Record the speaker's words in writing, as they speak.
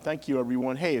Thank you,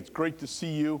 everyone. Hey, it's great to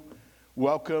see you.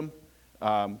 Welcome.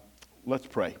 Let's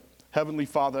pray. Heavenly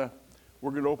Father,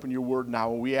 we're going to open your word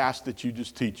now, and we ask that you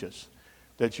just teach us,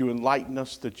 that you enlighten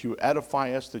us, that you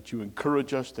edify us, that you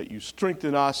encourage us, that you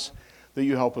strengthen us, that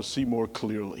you help us see more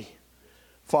clearly.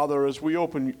 Father, as we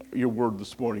open your word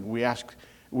this morning,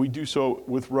 we do so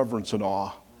with reverence and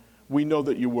awe. We know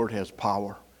that your word has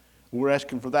power. We're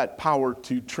asking for that power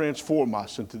to transform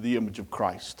us into the image of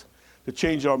Christ, to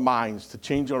change our minds, to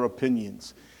change our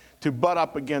opinions, to butt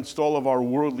up against all of our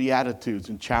worldly attitudes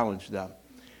and challenge them,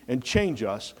 and change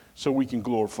us so we can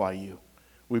glorify you.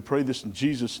 We pray this in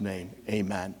Jesus' name,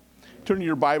 amen. Turn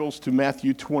your Bibles to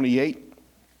Matthew 28,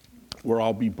 where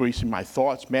I'll be basing my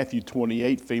thoughts. Matthew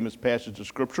 28, famous passage of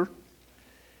Scripture.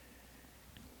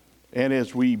 And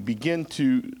as we begin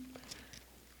to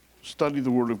study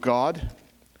the Word of God,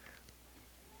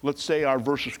 let's say our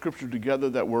verse of Scripture together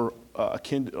that we're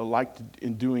like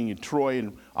in doing in Troy,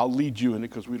 and I'll lead you in it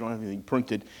because we don't have anything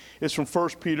printed. It's from 1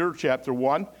 Peter chapter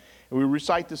 1, and we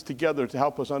recite this together to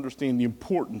help us understand the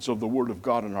importance of the Word of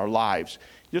God in our lives.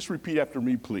 Just repeat after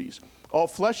me, please. All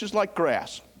flesh is like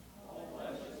grass,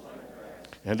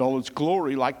 and all its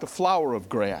glory like the flower of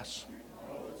grass.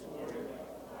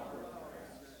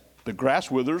 The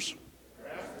grass withers,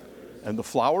 and the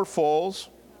flower falls,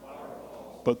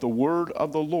 but the word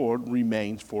of the Lord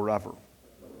remains forever.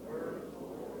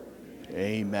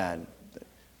 Amen.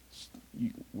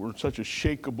 We're in such a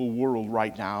shakeable world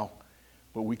right now,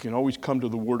 but we can always come to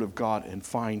the Word of God and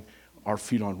find our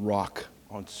feet on rock,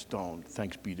 on stone.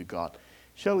 Thanks be to God.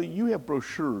 Shelley, you have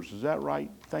brochures, is that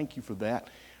right? Thank you for that.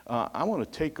 I want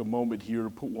to take a moment here to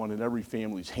put one in every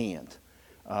family's hand.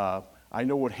 I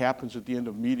know what happens at the end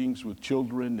of meetings with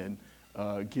children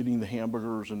and getting the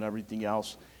hamburgers and everything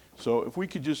else. So if we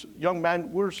could just, young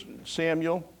man, where's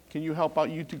Samuel? Can you help out?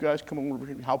 You two guys come over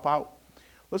and help out.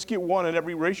 Let's get one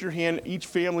and raise your hand. Each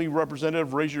family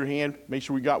representative, raise your hand. Make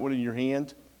sure we got one in your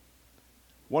hand.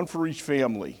 One for each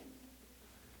family.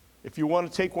 If you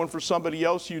want to take one for somebody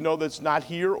else you know that's not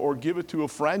here or give it to a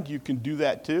friend, you can do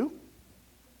that too.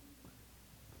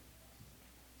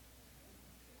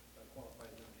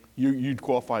 You'd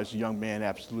qualify as a young man,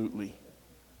 absolutely.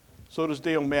 So does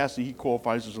Dale Massey. He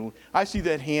qualifies as a... I see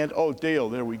that hand. Oh, Dale,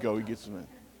 there we go. He gets them in.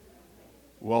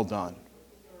 Well done.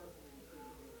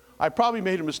 I probably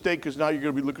made a mistake because now you're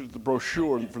going to be looking at the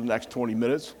brochure for the next 20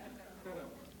 minutes.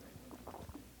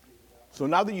 So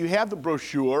now that you have the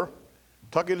brochure,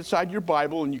 tuck it inside your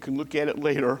Bible and you can look at it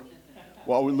later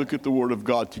while we look at the Word of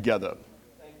God together.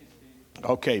 Thank you, Steve.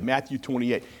 Okay, Matthew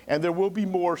 28. And there will be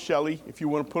more, Shelley, if you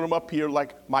want to put them up here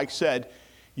like Mike said.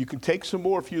 You can take some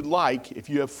more if you'd like. If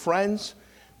you have friends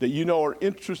that you know are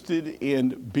interested in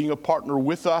being a partner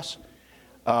with us,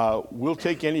 we'll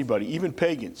take anybody, even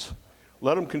pagans.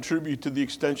 Let them contribute to the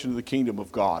extension of the kingdom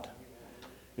of God.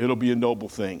 It'll be a noble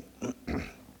thing.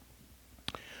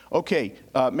 Okay,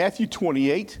 Matthew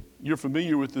 28. You're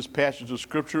familiar with this passage of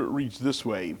Scripture. It reads this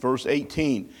way, verse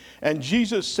 18. And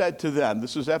Jesus said to them,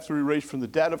 this is after he raised from the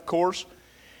dead, of course,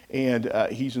 and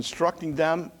he's instructing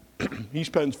them. He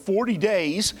spends 40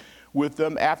 days with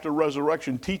them after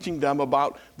resurrection, teaching them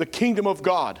about the kingdom of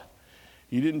God.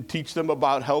 He didn't teach them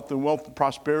about health and wealth and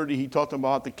prosperity. He taught them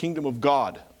about the kingdom of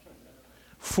God.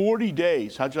 40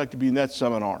 days. How'd you like to be in that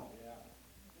seminar?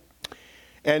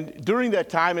 And during that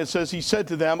time, it says, he said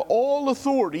to them, all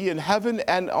authority in heaven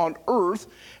and on earth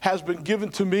has been given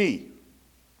to me.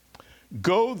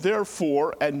 Go,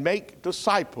 therefore, and make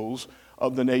disciples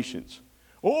of the nations.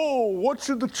 Oh, what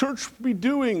should the church be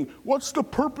doing? What's the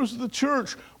purpose of the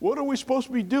church? What are we supposed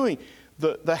to be doing?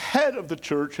 The head of the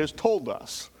church has told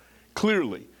us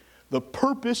clearly the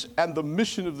purpose and the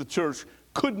mission of the church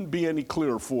couldn't be any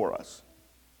clearer for us.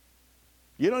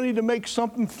 You don't need to make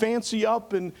something fancy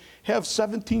up and have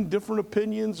 17 different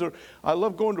opinions. Or I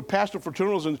love going to pastor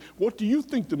fraternals and what do you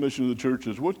think the mission of the church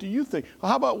is? What do you think?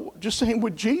 Well, how about just saying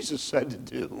what Jesus said to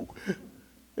do?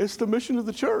 It's the mission of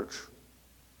the church.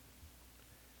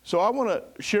 So I want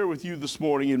to share with you this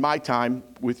morning in my time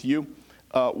with you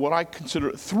what I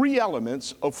consider 3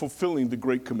 elements of fulfilling the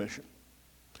Great Commission.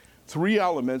 3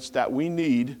 elements that we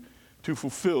need to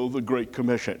fulfill the Great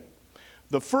Commission.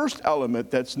 The first element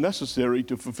that's necessary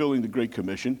to fulfilling the Great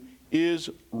Commission is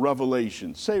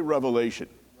revelation. Say revelation.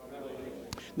 Revelation.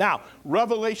 Now,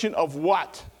 revelation of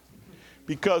what?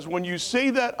 Because when you say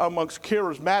that amongst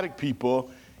charismatic people,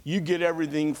 you get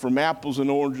everything from apples and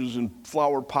oranges and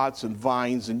flower pots and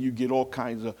vines, and you get all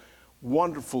kinds of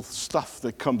wonderful stuff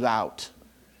that comes out.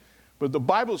 But the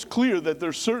Bible is clear that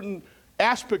there's certain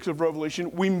aspects of revelation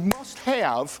we must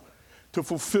have to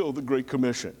fulfill the Great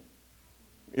Commission.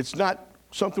 It's not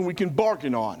something we can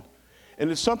bargain on. And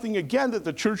it's something, again, that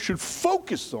the church should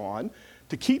focus on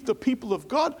to keep the people of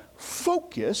God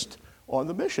focused on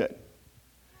the mission.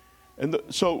 And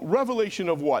so revelation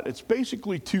of what? It's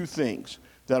basically two things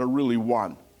that are really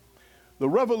one. The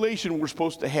revelation we're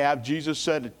supposed to have, Jesus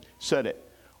said it.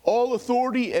 All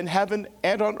authority in heaven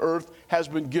and on earth has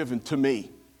been given to me.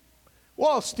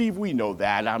 Well, Steve, we know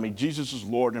that. I mean, Jesus is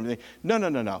Lord and everything.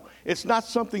 No. It's not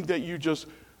something that you just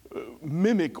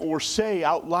mimic or say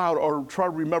out loud or try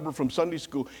to remember from Sunday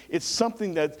school. It's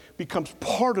something that becomes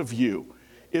part of you.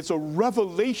 It's a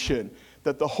revelation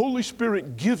that the Holy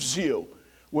Spirit gives you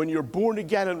when you're born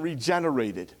again and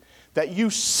regenerated, that you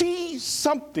see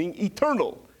something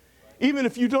eternal, even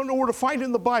if you don't know where to find it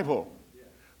in the Bible.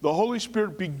 The Holy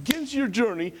Spirit begins your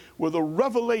journey with a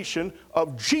revelation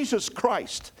of Jesus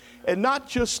Christ, and not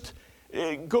just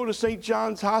go to St.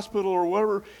 John's Hospital or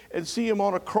wherever and see him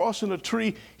on a cross and a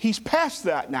tree. He's past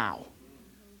that now.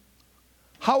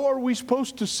 How are we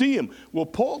supposed to see him? Well,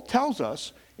 Paul tells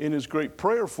us in his great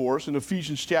prayer for us in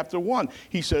Ephesians chapter 1.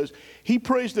 He says, he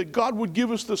prays that God would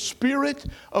give us the spirit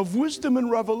of wisdom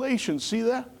and revelation. See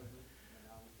that?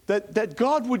 That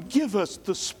God would give us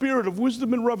the spirit of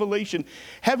wisdom and revelation,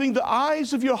 having the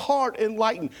eyes of your heart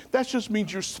enlightened. That just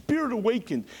means your spirit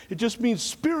awakened. It just means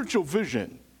spiritual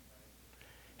vision.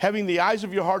 Having the eyes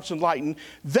of your hearts enlightened,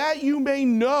 that you may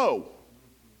know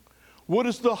what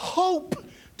is the hope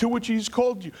to which he's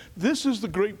called you. This is the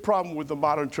great problem with the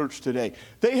modern church today.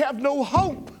 They have no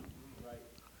hope.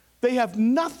 They have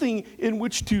nothing in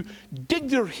which to dig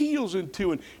their heels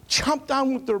into and chomp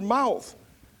down with their mouth.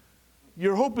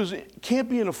 Your hope can't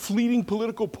be in a fleeting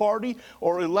political party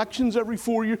or elections every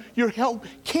 4 years. Your help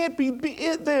can't be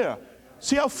it there.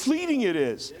 See how fleeting it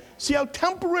is. See how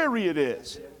temporary it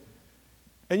is.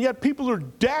 And yet people are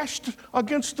dashed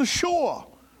against the shore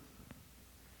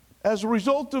as a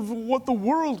result of what the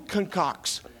world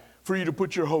concocts for you to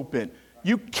put your hope in.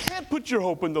 You can't put your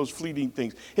hope in those fleeting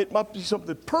things. It must be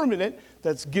something permanent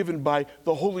that's given by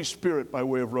the Holy Spirit by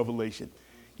way of revelation.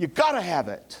 You got to have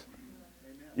it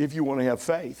if you want to have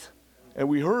faith. And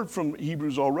we heard from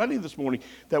Hebrews already this morning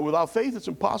that without faith it's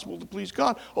impossible to please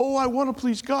God. Oh, I want to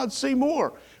please God. Say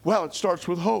more. Well, it starts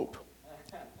with hope.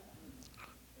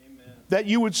 Amen. That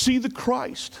you would see the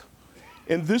Christ.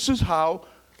 And this is how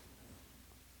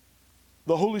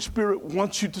the Holy Spirit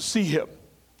wants you to see him.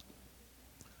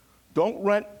 Don't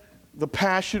rent The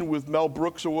Passion with Mel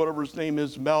Brooks or whatever his name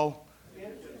is, Mel.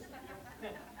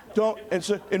 Don't, and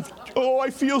so, oh, I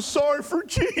feel sorry for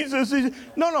Jesus.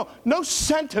 No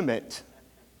sentiment.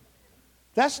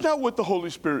 That's not what the Holy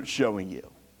Spirit's showing you.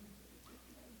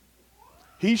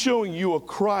 He's showing you a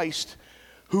Christ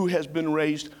who has been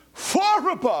raised far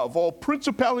above all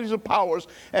principalities and powers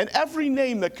and every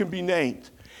name that can be named.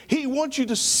 He wants you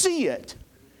to see it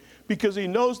because he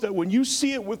knows that when you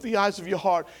see it with the eyes of your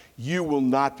heart, you will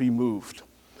not be moved.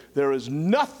 There is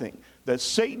nothing that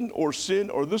Satan or sin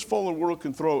or this fallen world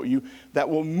can throw at you that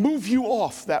will move you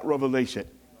off that revelation.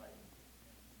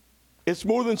 It's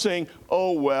more than saying,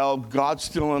 oh, well, God's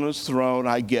still on his throne,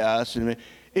 I guess. And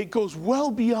it goes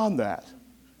well beyond that.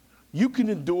 You can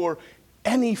endure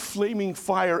any flaming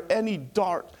fire, any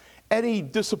dart, any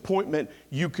disappointment.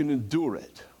 You can endure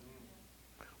it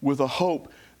with a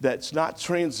hope that's not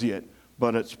transient,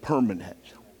 but it's permanent.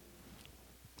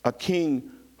 A king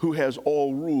who has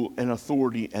all rule and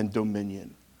authority and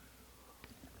dominion.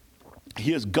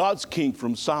 He is God's king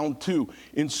from Psalm 2,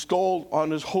 installed on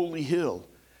his holy hill.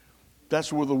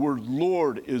 That's where the word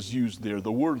Lord is used there.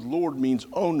 The word Lord means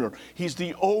owner. He's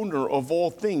the owner of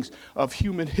all things, of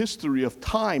human history, of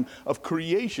time, of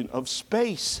creation, of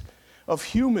space, of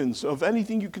humans, of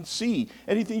anything you can see,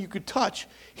 anything you could touch.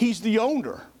 He's the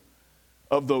owner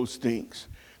of those things.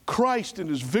 Christ in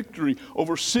his victory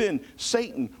over sin,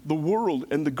 Satan, the world,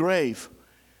 and the grave.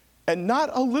 And not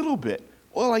a little bit.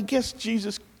 Well, I guess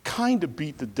Jesus kind of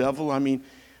beat the devil. I mean,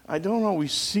 I don't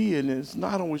always see it, and it's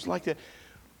not always like that.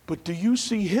 But do you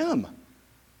see him?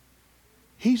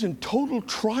 He's in total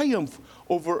triumph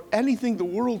over anything the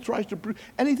world tries to produce,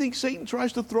 anything Satan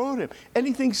tries to throw at him,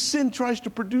 anything sin tries to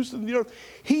produce in the earth.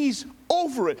 He's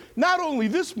over it. Not only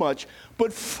this much,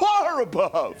 but far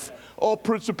above all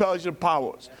principalities and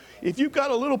powers. If you've got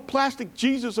a little plastic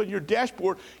Jesus on your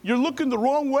dashboard, you're looking the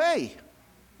wrong way.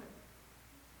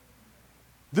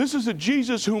 This is a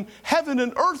Jesus whom heaven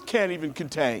and earth can't even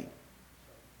contain.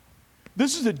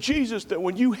 This is a Jesus that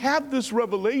when you have this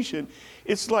revelation,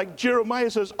 it's like Jeremiah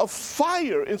says, a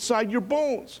fire inside your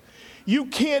bones. You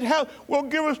can't have, well,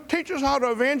 teach us how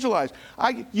to evangelize.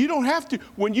 You don't have to.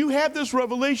 When you have this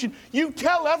revelation, you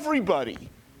tell everybody.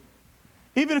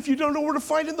 Even if you don't know where to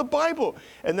find it in the Bible.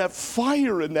 And that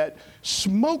fire and that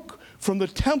smoke from the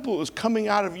temple is coming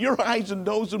out of your eyes and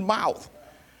nose and mouth.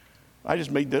 I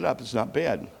just made that up. It's not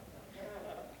bad.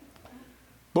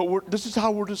 But this is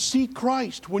how we're to see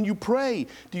Christ. When you pray,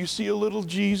 do you see a little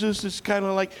Jesus that's kind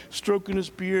of like stroking his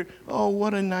beard? Oh,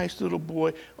 what a nice little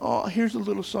boy. Oh, here's a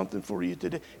little something for you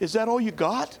today. Is that all you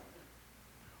got?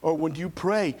 Or when you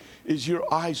pray, is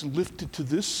your eyes lifted to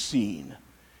this scene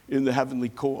in the heavenly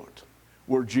court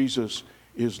where Jesus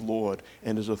is Lord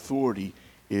and his authority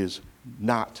is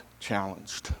not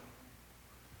challenged?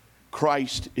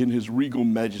 Christ in his regal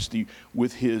majesty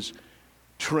with his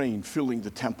train filling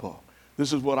the temple.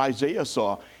 This is what Isaiah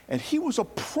saw. And he was a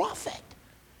prophet.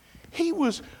 He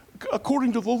was,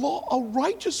 according to the law, a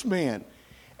righteous man.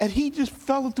 And he just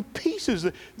fell into pieces.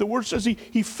 The word says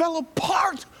he fell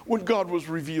apart when God was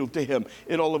revealed to him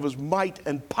in all of his might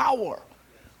and power.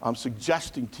 I'm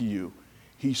suggesting to you,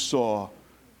 he saw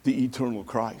the eternal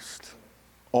Christ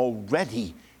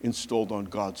already installed on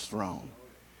God's throne.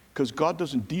 Because God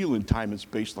doesn't deal in time and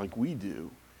space like we do.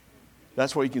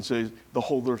 That's why he can say, the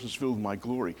whole earth is filled with my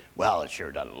glory. Well, it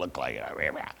sure doesn't look like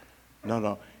it.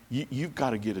 No. You've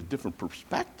got to get a different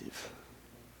perspective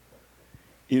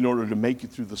in order to make it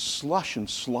through the slush and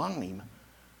slime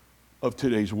of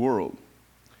today's world.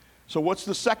 So what's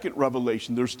the second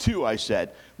revelation? There's two, I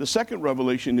said. The second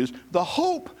revelation is the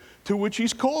hope to which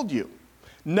he's called you.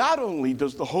 Not only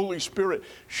does the Holy Spirit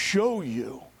show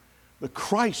you the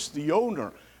Christ, the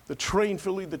owner, the train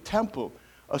filling the temple,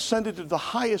 ascended to the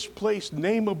highest place,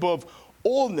 name above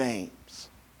all names.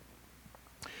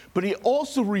 But he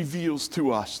also reveals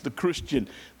to us, the Christian,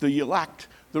 the elect,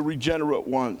 the regenerate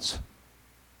ones,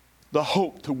 the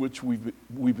hope to which we've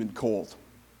been called.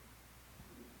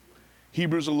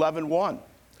 Hebrews 11:1.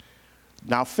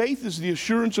 Now faith is the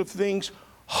assurance of things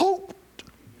hoped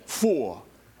for.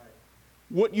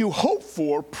 What you hope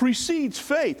for precedes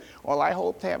faith. Well, I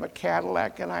hope to have a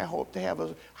Cadillac, and I hope to have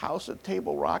a house at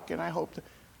Table Rock, and I hope to...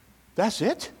 That's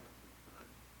it?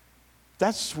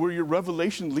 That's where your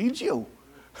revelation leads you.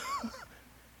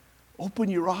 Open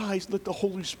your eyes, let the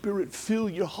Holy Spirit fill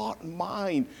your heart and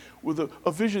mind with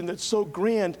a vision that's so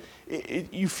grand,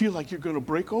 you feel like you're going to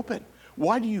break open.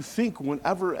 Why do you think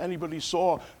whenever anybody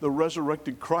saw the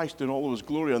resurrected Christ in all of his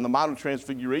glory on the Mount of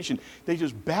Transfiguration, they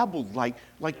just babbled like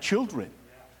children?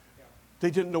 They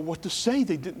didn't know what to say.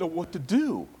 They didn't know what to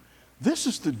do. This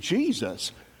is the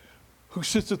Jesus who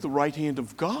sits at the right hand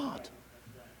of God.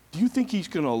 Do you think he's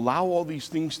going to allow all these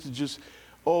things to just,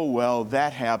 oh, well,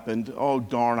 that happened. Oh,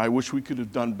 darn, I wish we could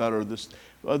have done better.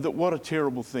 What a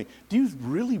terrible thing. Do you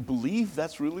really believe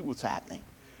that's really what's happening?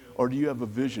 Or do you have a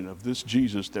vision of this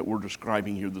Jesus that we're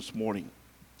describing here this morning?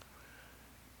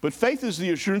 But faith is the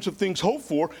assurance of things hoped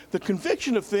for, the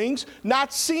conviction of things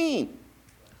not seen.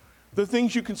 The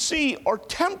things you can see are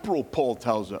temporal, Paul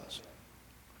tells us.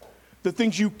 The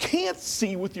things you can't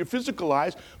see with your physical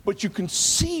eyes, but you can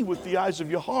see with the eyes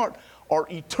of your heart, are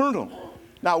eternal.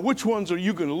 Now, which ones are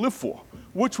you going to live for?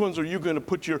 Which ones are you going to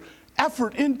put your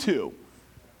effort into?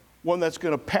 One that's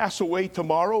going to pass away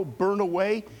tomorrow, burn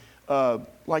away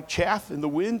like chaff in the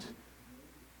wind,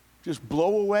 just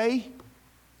blow away?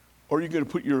 Or are you going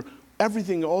to put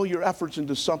everything, all your efforts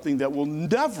into something that will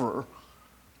never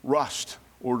rust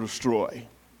or destroy?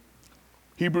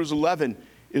 Hebrews 11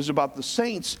 is about the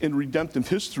saints in redemptive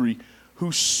history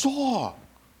who saw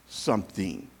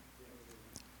something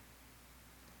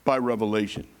by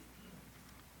revelation.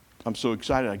 I'm so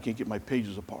excited I can't get my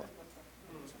pages apart.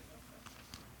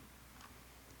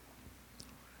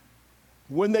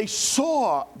 When they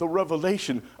saw the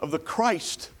revelation of the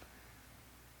Christ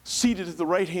seated at the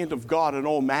right hand of God in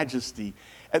all majesty,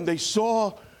 and they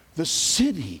saw the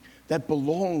city that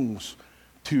belongs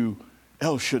to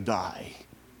El Shaddai,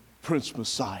 Prince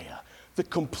Messiah, the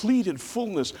completed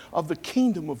fullness of the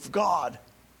kingdom of God,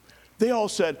 they all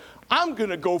said, I'm going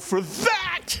to go for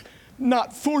that,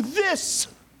 not for this.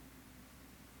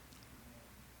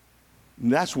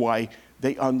 And that's why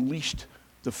they unleashed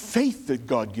the faith that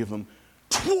God gave them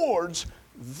towards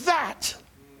that.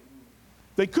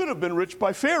 They could have been rich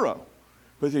by Pharaoh,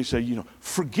 but they say,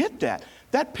 forget that.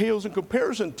 That pales in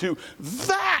comparison to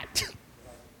that.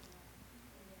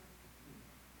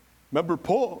 Remember,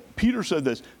 Peter said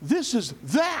this. This is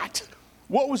that.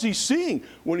 What was he seeing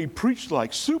when he preached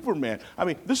like Superman? I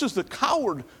mean, this is the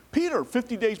coward Peter,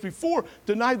 50 days before,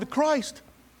 denied the Christ.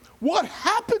 What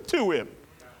happened to him?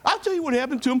 I'll tell you what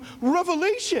happened to him.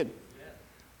 Revelation.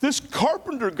 This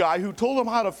carpenter guy who told him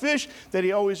how to fish that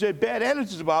he always had bad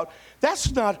attitudes about,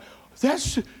 that's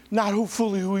not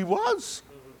fully who he was.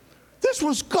 This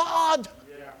was God.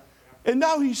 And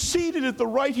now he's seated at the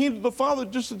right hand of the Father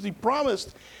just as he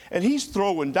promised. And he's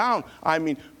throwing down. I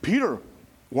mean, Peter,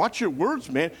 watch your words,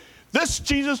 man. This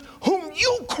Jesus whom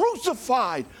you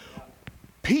crucified.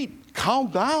 Pete, calm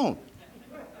down.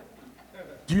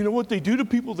 Do you know what they do to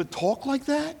people that talk like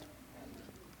that?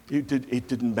 It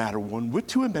didn't matter one whit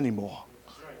to him anymore.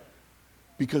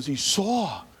 Because he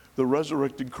saw the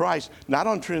resurrected Christ, not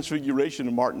on Transfiguration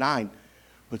in Mark 9,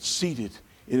 but seated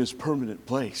in his permanent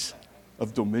place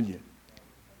of dominion.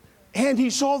 And he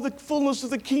saw the fullness of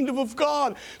the kingdom of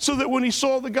God, so that when he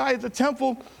saw the guy at the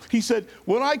temple, he said,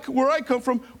 where I come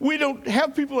from, we don't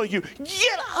have people like you.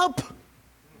 Get up!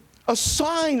 A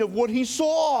sign of what he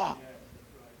saw.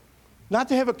 Not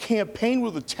to have a campaign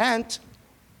with a tent,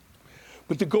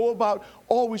 but to go about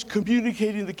always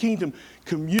communicating the kingdom,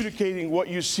 communicating what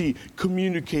you see,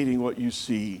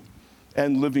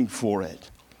 and living for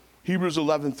it. Hebrews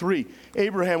 11:3,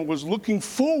 Abraham was looking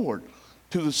forward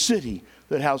to the city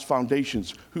that has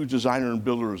foundations, whose designer and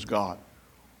builder is God.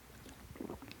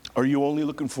 Are you only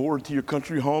looking forward to your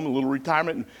country home, a little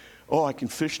retirement, and, oh, I can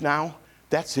fish now?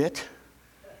 That's it?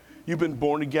 You've been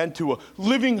born again to a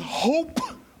living hope,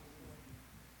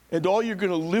 and all you're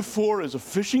going to live for is a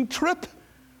fishing trip?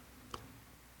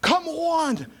 Come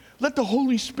on. Let the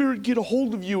Holy Spirit get a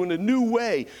hold of you in a new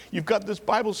way. You've got this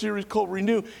Bible series called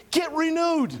Renew. Get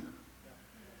renewed.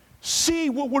 See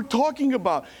what we're talking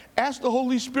about. Ask the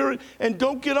Holy Spirit, and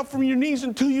don't get up from your knees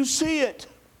until you see it.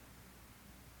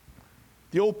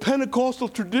 The old Pentecostal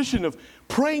tradition of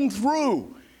praying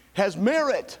through has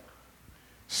merit.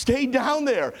 Stay down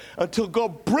there until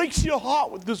God breaks your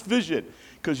heart with this vision,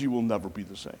 because you will never be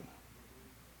the same.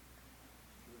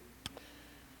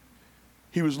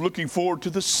 He was looking forward to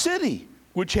the city,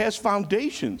 which has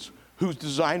foundations, whose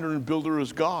designer and builder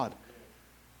is God.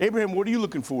 Abraham, what are you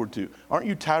looking forward to? Aren't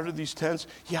you tired of these tents?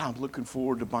 Yeah, I'm looking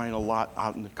forward to buying a lot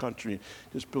out in the country, and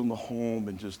just building a home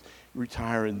and just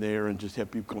retiring there and just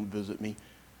have people come visit me.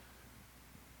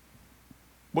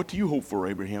 What do you hope for,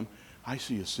 Abraham? I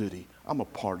see a city. I'm a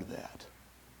part of that.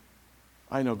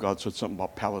 I know God said something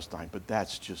about Palestine, but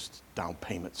that's just down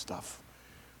payment stuff.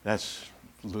 That's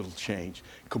little change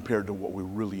compared to what we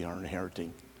really are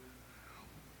inheriting.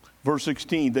 Verse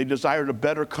 16, they desired a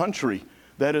better country,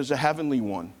 that is a heavenly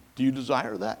one. Do you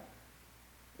desire that?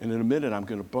 And in a minute, I'm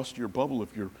going to bust your bubble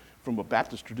if you're from a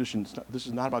Baptist tradition. This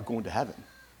is not about going to heaven.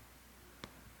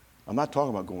 I'm not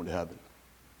talking about going to heaven.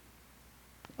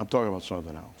 I'm talking about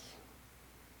something else.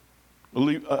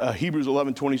 Hebrews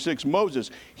 11:26,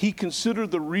 Moses, he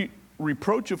considered the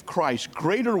reproach of Christ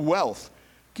greater wealth.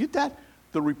 Get that?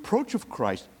 The reproach of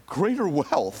Christ greater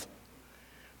wealth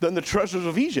than the treasures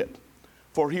of Egypt.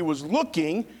 For he was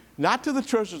looking not to the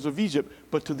treasures of Egypt,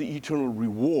 but to the eternal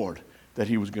reward that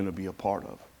he was going to be a part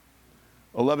of.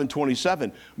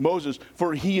 11:27, Moses,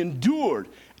 for he endured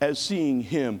as seeing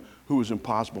him who is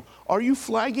impossible. Are you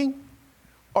flagging?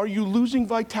 Are you losing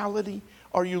vitality?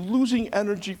 Are you losing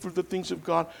energy for the things of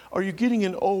God? Are you getting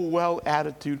an oh well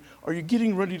attitude? Are you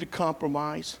getting ready to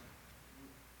compromise?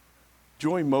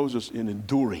 Join Moses in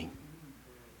enduring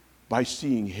by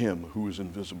seeing him who is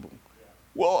invisible.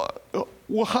 Well,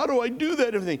 how do I do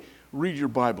that? Everything. Read your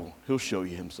Bible. He'll show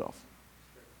you himself.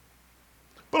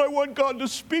 But I want God to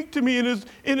speak to me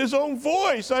in his own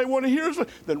voice. I want to hear his voice.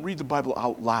 Then read the Bible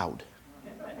out loud.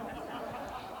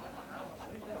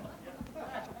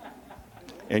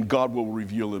 And God will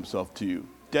reveal himself to you.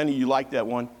 Denny, you like that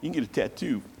one? You can get a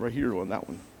tattoo right here on that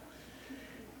one.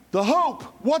 The hope.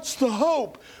 What's the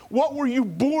hope? What were you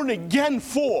born again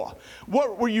for?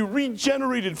 What were you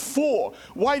regenerated for?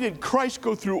 Why did Christ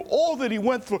go through all that he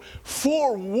went through?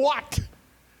 For what?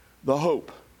 The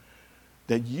hope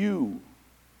that you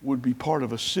would be part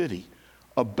of a city,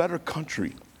 a better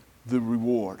country, the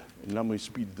reward. And I'm going to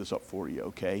speed this up for you,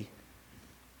 okay?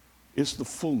 It's the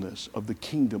fullness of the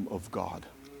kingdom of God.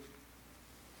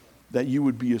 That you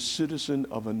would be a citizen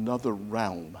of another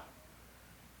realm,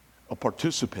 a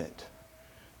participant,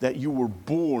 that you were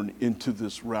born into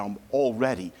this realm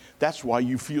already. That's why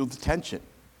you feel the tension.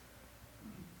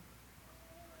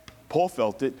 Paul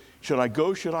felt it. Should I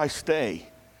go? Should I stay?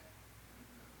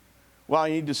 Well, I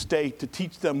need to stay to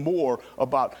teach them more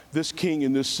about this king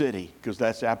in this city, because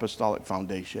that's the apostolic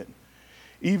foundation.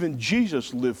 Even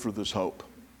Jesus lived for this hope.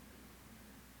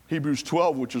 Hebrews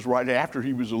 12, which is right after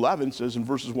Hebrews 11, says in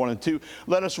verses 1 and 2,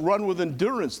 let us run with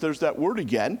endurance, there's that word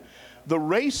again, the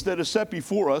race that is set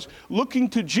before us, looking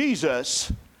to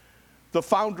Jesus, the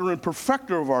founder and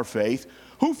perfecter of our faith,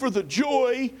 who for the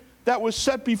joy that was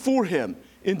set before him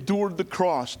endured the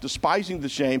cross, despising the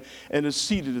shame, and is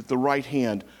seated at the right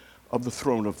hand of the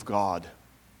throne of God.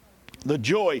 The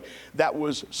joy that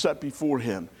was set before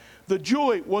him. The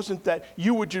joy wasn't that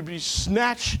you would be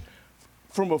snatched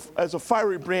as a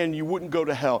fiery brand, you wouldn't go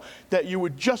to hell, that you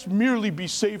would just merely be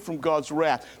saved from God's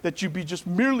wrath, that you'd be just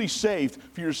merely saved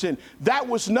for your sin. That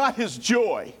was not his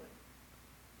joy.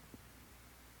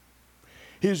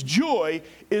 His joy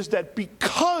is that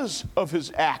because of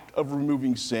his act of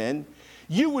removing sin,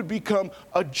 you would become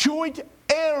a joint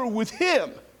heir with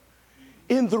him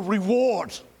in the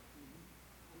reward,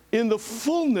 in the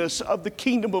fullness of the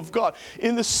kingdom of God,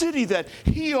 in the city that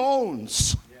he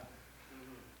owns.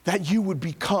 That you would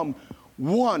become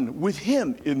one with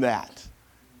him in that.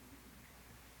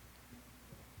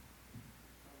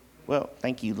 Well,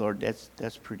 thank you, Lord.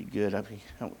 That's pretty good. I mean,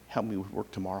 help me with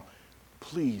work tomorrow.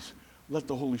 Please, let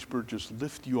the Holy Spirit just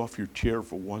lift you off your chair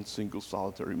for one single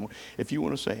solitary moment. If you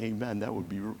want to say amen, that would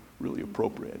be really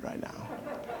appropriate right now.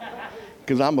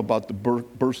 Because I'm about to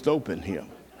burst open here.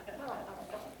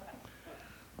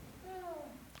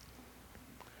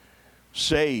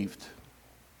 Saved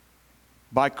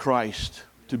by Christ,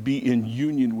 to be in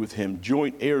union with him,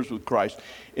 joint heirs with Christ,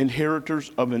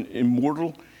 inheritors of an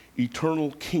immortal,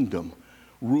 eternal kingdom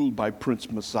ruled by Prince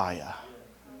Messiah.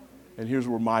 And here's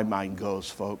where my mind goes,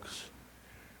 folks.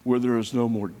 Where there is no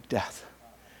more death,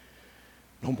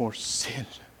 no more sin,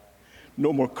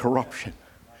 no more corruption,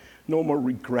 no more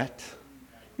regret,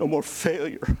 no more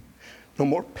failure, no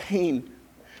more pain,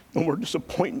 no more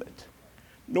disappointment,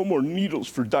 no more needles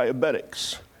for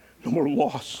diabetics, no more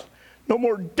loss, no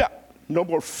more debt, no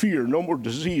more fear, no more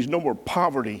disease, no more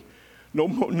poverty, no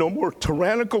more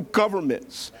tyrannical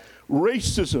governments,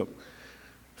 racism,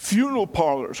 funeral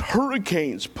parlors,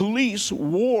 hurricanes, police,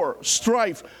 war,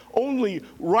 strife, only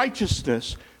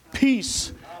righteousness,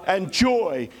 peace, and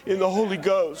joy in the Holy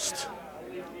Ghost.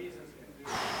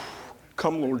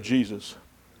 Come, Lord Jesus.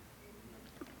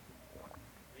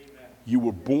 You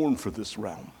were born for this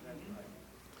realm.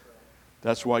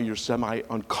 That's why you're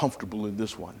semi-uncomfortable in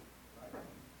this one.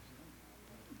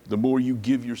 The more you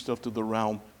give yourself to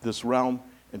this realm,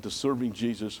 and to serving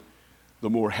Jesus, the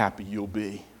more happy you'll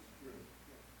be.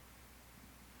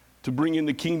 To bring in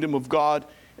the kingdom of God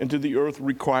into the earth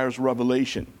requires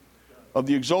revelation of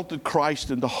the exalted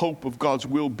Christ and the hope of God's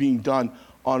will being done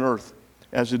on earth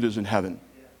as it is in heaven.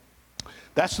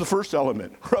 That's the first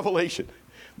element, revelation.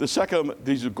 The second element,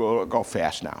 these will go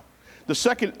fast now. The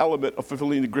second element of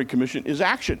fulfilling the Great Commission is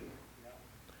action.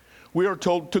 We are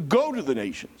told to go to the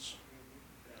nations.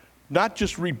 Not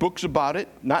just read books about it,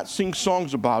 not sing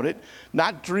songs about it,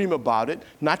 not dream about it,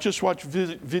 not just watch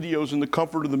videos in the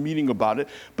comfort of the meeting about it,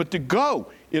 but to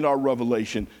go in our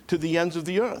revelation to the ends of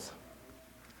the earth.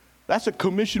 That's a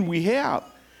commission we have.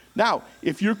 Now,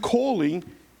 if your calling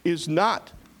is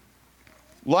not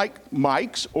like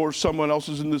Mike's or someone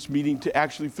else's in this meeting to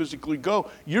actually physically go,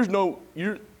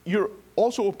 you're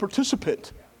also a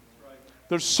participant.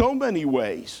 There's so many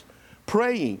ways.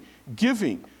 Praying,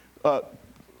 giving,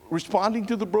 responding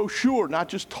to the brochure, not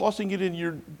just tossing it in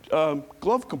your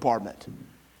glove compartment,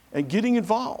 and getting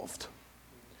involved.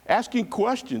 Asking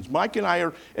questions. Mike and I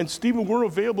and Stephen, we're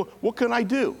available. What can I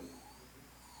do?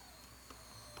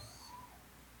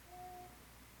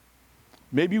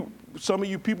 Maybe some of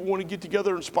you people want to get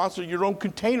together and sponsor your own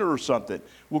container or something.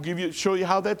 We'll show you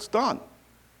how that's done.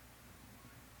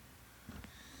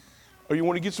 Or you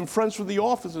want to get some friends from the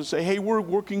office and say, hey, we're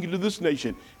working into this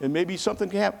nation, and maybe something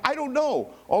can happen. I don't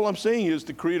know. All I'm saying is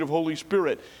the creative Holy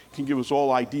Spirit can give us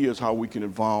all ideas how we can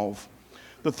evolve.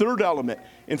 The third element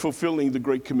in fulfilling the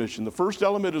Great Commission. The first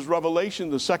element is revelation.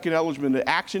 The second element is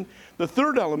action. The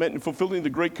third element in fulfilling the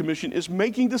Great Commission is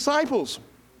making disciples.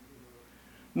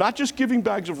 Not just giving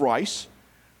bags of rice,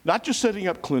 not just setting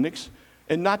up clinics,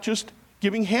 and not just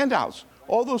giving handouts.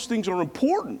 All those things are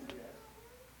important.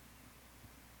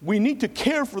 We need to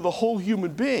care for the whole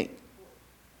human being.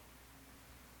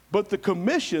 But the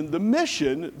commission, the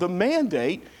mission, the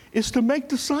mandate is to make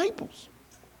disciples.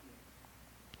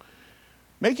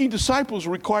 Making disciples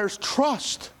requires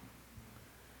trust.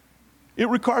 It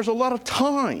requires a lot of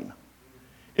time.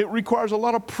 It requires a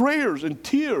lot of prayers and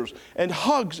tears and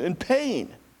hugs and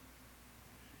pain.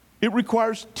 It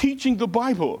requires teaching the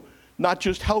Bible, not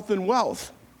just health and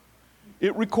wealth.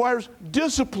 It requires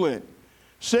discipline,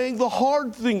 saying the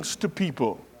hard things to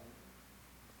people,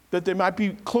 that they might be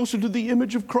closer to the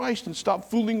image of Christ and stop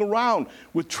fooling around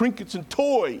with trinkets and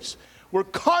toys. We're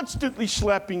constantly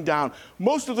slapping down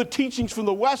most of the teachings from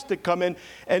the West that come in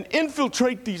and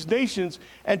infiltrate these nations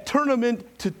and turn them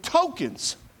into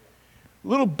tokens.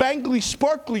 Little bangly,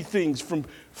 sparkly things from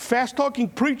fast-talking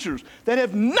preachers that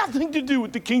have nothing to do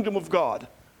with the kingdom of God.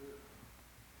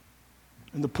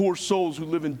 And the poor souls who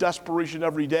live in desperation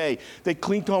every day, they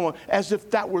cling to them as if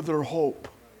that were their hope.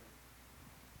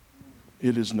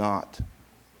 It is not.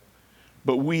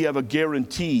 But we have a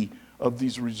guarantee of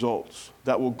these results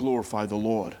that will glorify the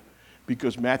Lord.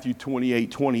 Because Matthew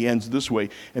 28:20 ends this way,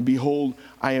 and behold,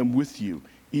 I am with you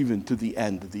even to the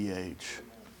end of the age.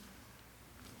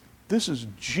 This is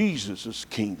Jesus'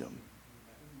 kingdom.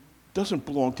 It doesn't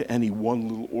belong to any one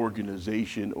little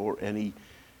organization or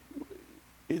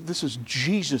this is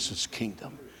Jesus'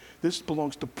 kingdom. This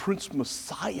belongs to Prince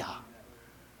Messiah.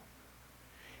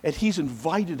 And he's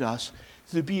invited us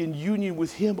to be in union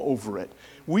with him over it.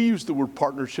 We use the word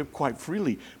partnership quite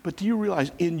freely, but do you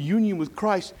realize in union with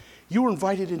Christ, you are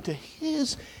invited into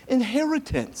his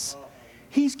inheritance.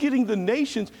 He's getting the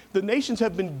nations. The nations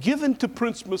have been given to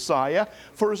Prince Messiah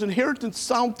for his inheritance,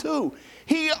 Psalm 2.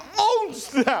 He owns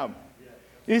them.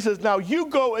 He says, now you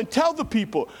go and tell the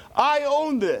people, I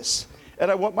own this,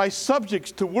 and I want my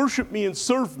subjects to worship me and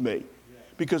serve me.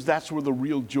 Because that's where the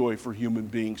real joy for human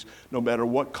beings, no matter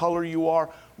what color you are,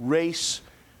 race,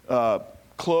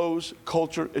 clothes,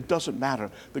 culture, it doesn't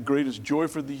matter. The greatest joy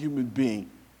for the human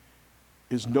being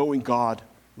is knowing God,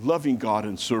 loving God,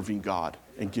 and serving God,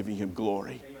 and giving him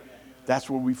glory. That's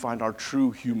where we find our true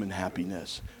human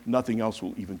happiness. Nothing else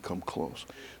will even come close.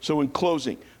 So in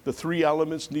closing, the three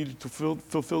elements needed to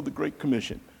fulfill the Great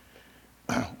Commission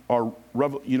are,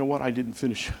 you know what, I didn't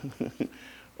finish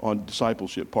on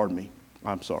discipleship, pardon me.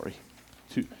 I'm sorry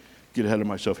to get ahead of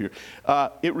myself here.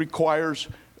 It requires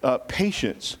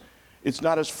patience. It's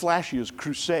not as flashy as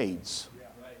crusades.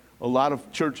 A lot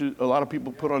of churches, a lot of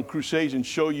people put on crusades and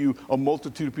show you a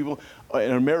multitude of people,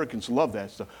 and Americans love that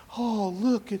stuff. Oh,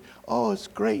 look, it's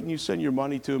great, and you send your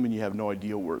money to them and you have no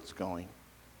idea where it's going.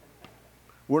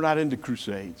 We're not into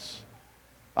crusades.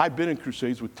 I've been in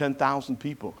crusades with 10,000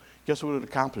 people. Guess what it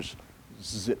accomplished?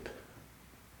 Zip.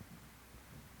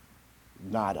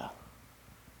 Nada.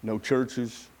 No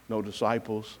churches, no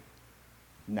disciples,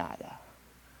 nada.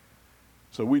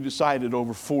 So we decided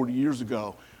over 40 years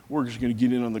ago, we're just going to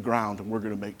get in on the ground and we're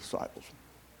going to make disciples.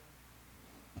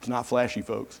 It's not flashy,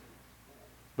 folks,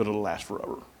 but it'll last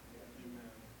forever.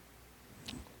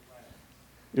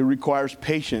 It requires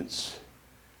patience.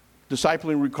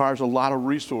 Discipling requires a lot of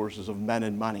resources of men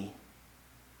and money.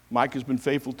 Mike has been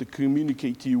faithful to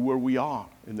communicate to you where we are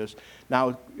in this.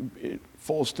 Now, it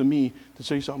falls to me to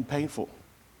say something painful.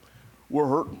 We're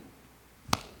hurting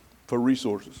for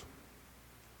resources.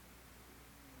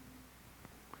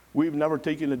 We've never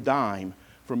taken a dime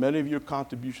from any of your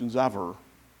contributions ever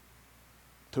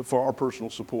for our personal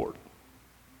support.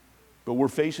 But we're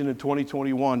facing in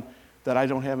 2021 that I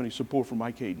don't have any support from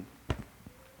Mike Hayden.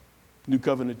 New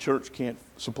Covenant Church can't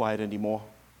supply it anymore.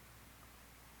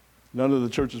 None of the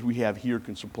churches we have here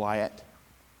can supply it.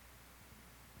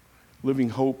 Living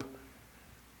Hope,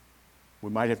 we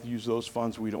might have to use those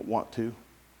funds. We don't want to.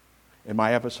 And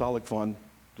my apostolic fund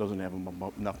doesn't have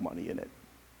enough money in it.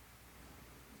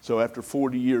 So after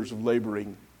 40 years of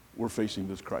laboring, we're facing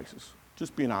this crisis.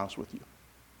 Just being honest with you.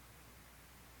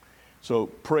 So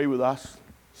pray with us,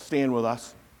 stand with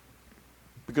us,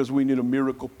 because we need a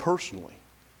miracle personally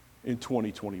in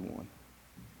 2021.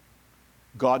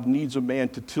 God needs a man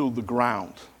to till the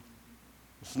ground.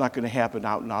 It's not going to happen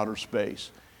out in outer space.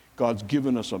 God's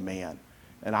given us a man,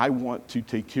 and I want to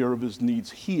take care of his needs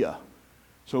here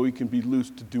so he can be loose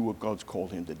to do what God's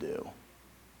called him to do.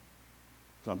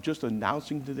 So I'm just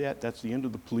announcing to that. That's the end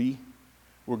of the plea.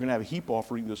 We're going to have a heap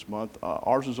offering this month.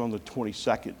 Ours is on the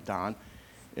 22nd, Don,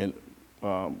 and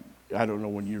I don't know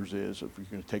when yours is, if you're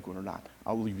going to take one or not.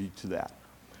 I'll leave you to that.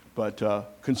 But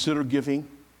consider giving.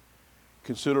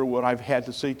 Consider what I've had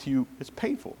to say to you. It's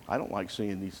painful. I don't like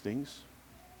saying these things.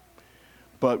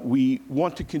 But we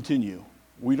want to continue.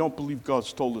 We don't believe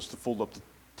God's told us to fold up the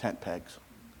tent pegs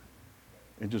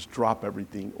and just drop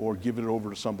everything or give it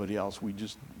over to somebody else.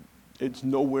 It's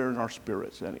nowhere in our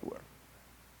spirits anywhere.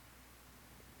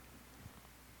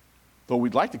 Though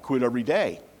we'd like to quit every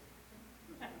day.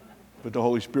 But the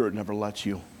Holy Spirit never lets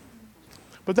you.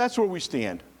 But that's where we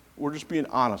stand. We're just being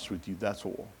honest with you, that's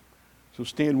all. So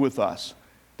stand with us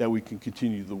that we can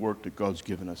continue the work that God's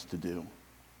given us to do.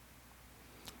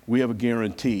 We have a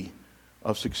guarantee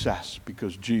of success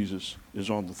because Jesus is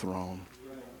on the throne.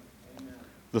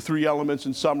 The three elements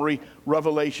in summary: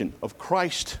 revelation of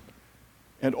Christ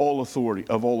and all authority,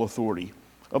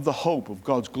 of the hope of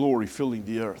God's glory filling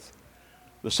the earth.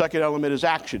 The second element is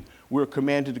action. We're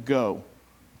commanded to go,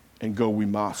 and go we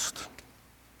must.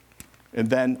 And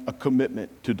then a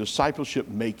commitment to discipleship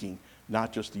making,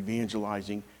 not just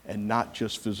evangelizing and not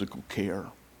just physical care.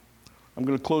 I'm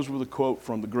going to close with a quote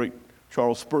from the great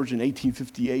Charles Spurgeon,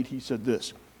 1858. He said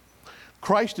this: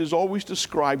 Christ is always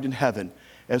described in heaven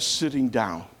as sitting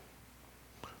down.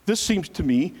 This seems to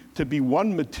me to be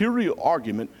one material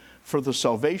argument for the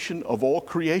salvation of all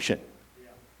creation.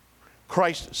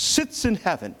 Christ sits in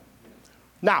heaven.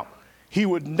 Now, he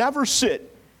would never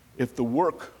sit if the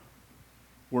work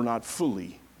were not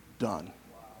fully done.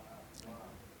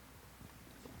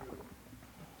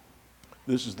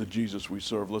 This is the Jesus we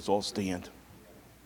serve. Let's all stand.